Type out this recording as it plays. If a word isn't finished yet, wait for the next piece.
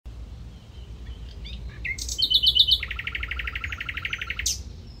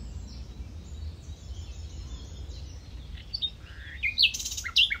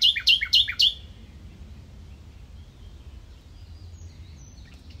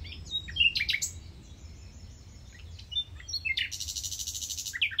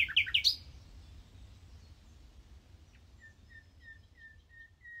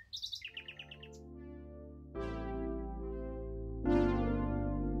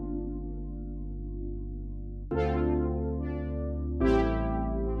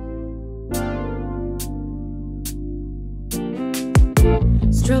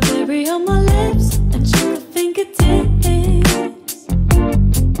Strawberry on my lips and sugar fingertips.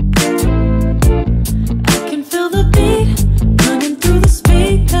 I can feel the beat running through the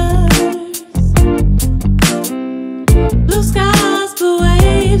speakers. Blue skies, blue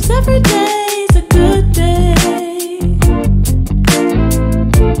waves, every day's a good day.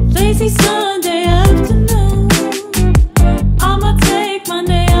 Lazy Sunday afternoon, I'ma take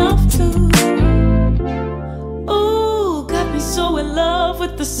Monday off too. Ooh, got me so in love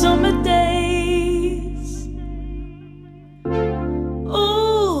with the summer days.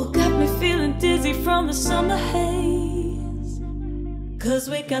 Ooh, got me feeling dizzy from the summer haze. 'Cause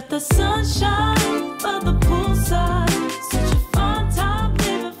we got the sunshine by the poolside. Such a fun time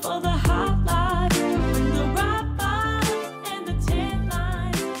living for the hot life. Bring the right vibes and the tan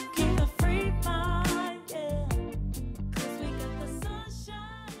line. Keep the free mind, yeah. 'Cause we got the sunshine.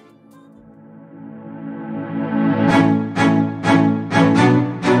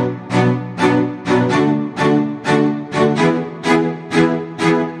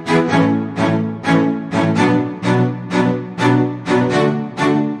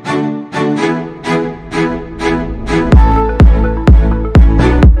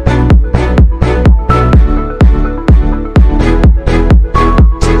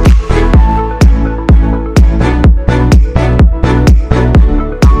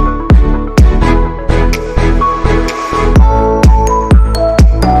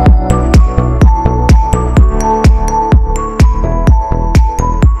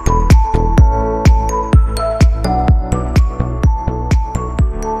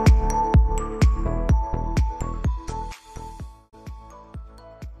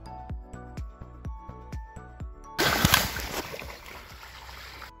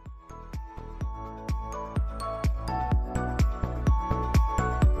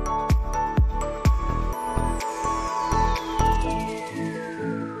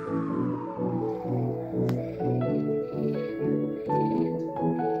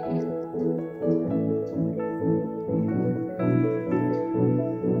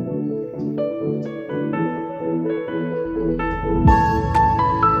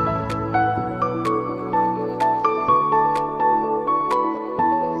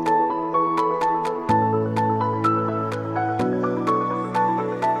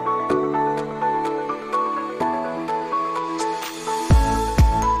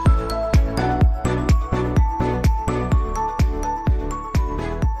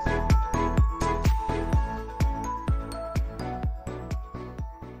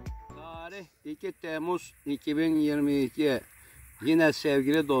 Tarih 2 Temmuz 2022. Yine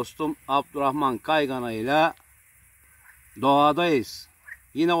sevgili dostum Abdurrahman Kaygan'a ile doğadayız.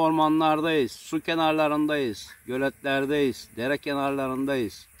 Yine ormanlardayız, su kenarlarındayız, göletlerdeyiz, dere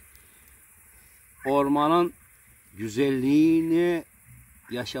kenarlarındayız. Ormanın güzelliğini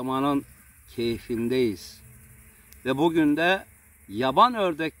yaşamanın keyfindeyiz. Ve bugün de yaban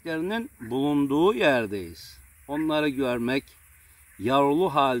ördeklerinin bulunduğu yerdeyiz. Onları görmek,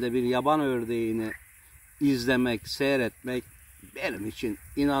 yavrulu halde bir yaban ördeğini izlemek, seyretmek benim için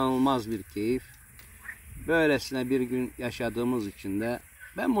inanılmaz bir keyif. Böylesine bir gün yaşadığımız için de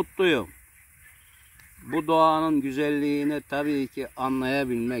ben mutluyum. Bu doğanın güzelliğini tabii ki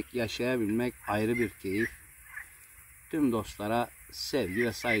anlayabilmek, yaşayabilmek ayrı bir keyif. Tüm dostlara sevgi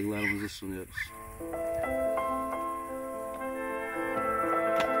ve saygılarımızı sunuyoruz.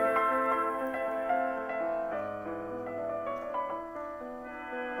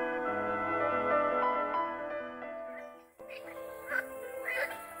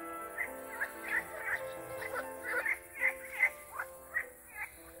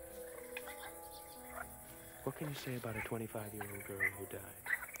 What can you say about a 25-year-old girl who died?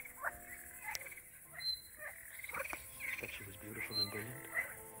 That she was beautiful and brilliant?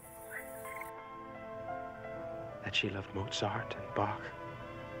 That she loved Mozart and Bach?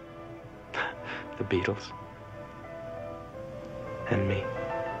 The Beatles? And me?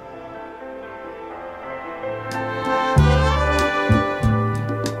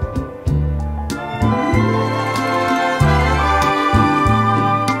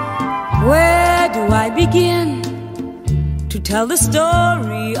 I begin to tell the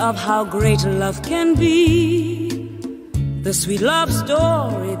story of how great love can be. The sweet love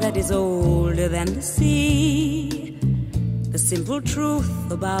story that is older than the sea. The simple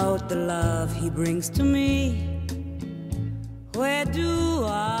truth about the love he brings to me. Where do